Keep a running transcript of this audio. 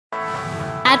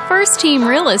At First Team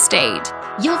Real Estate,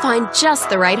 you'll find just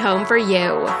the right home for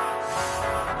you.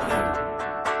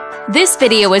 This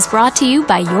video is brought to you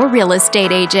by your real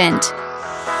estate agent.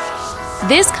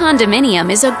 This condominium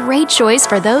is a great choice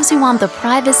for those who want the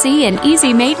privacy and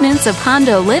easy maintenance of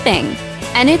condo living,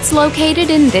 and it's located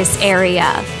in this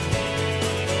area.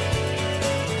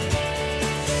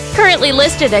 Currently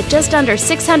listed at just under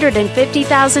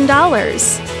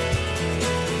 $650,000.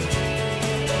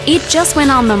 It just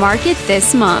went on the market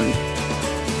this month.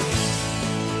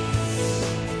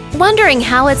 Wondering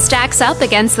how it stacks up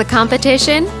against the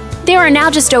competition? There are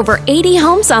now just over 80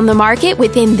 homes on the market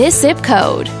within this zip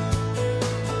code.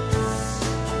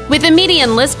 With a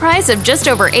median list price of just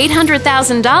over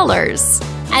 $800,000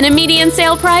 and a median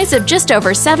sale price of just over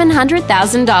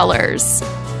 $700,000.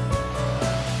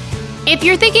 If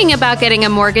you're thinking about getting a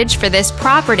mortgage for this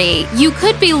property, you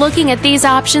could be looking at these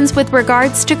options with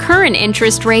regards to current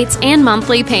interest rates and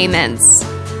monthly payments.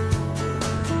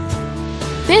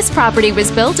 This property was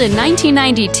built in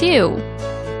 1992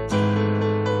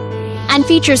 and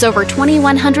features over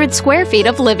 2,100 square feet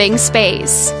of living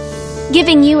space,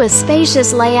 giving you a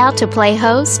spacious layout to play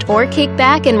host or kick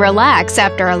back and relax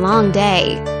after a long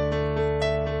day.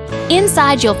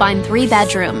 Inside, you'll find 3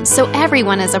 bedrooms, so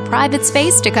everyone has a private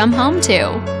space to come home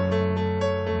to,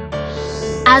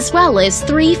 as well as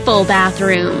 3 full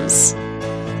bathrooms.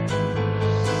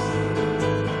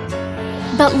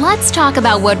 But let's talk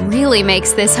about what really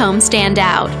makes this home stand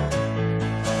out.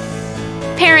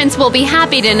 Parents will be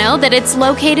happy to know that it's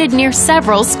located near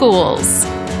several schools.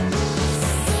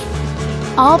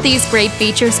 All these great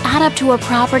features add up to a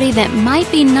property that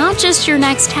might be not just your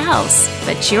next house,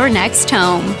 but your next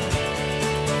home.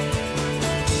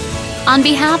 On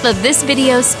behalf of this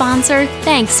video's sponsor,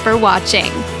 thanks for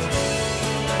watching.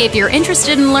 If you're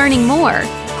interested in learning more,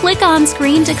 click on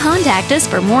screen to contact us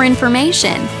for more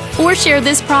information or share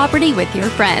this property with your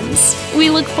friends.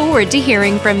 We look forward to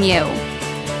hearing from you.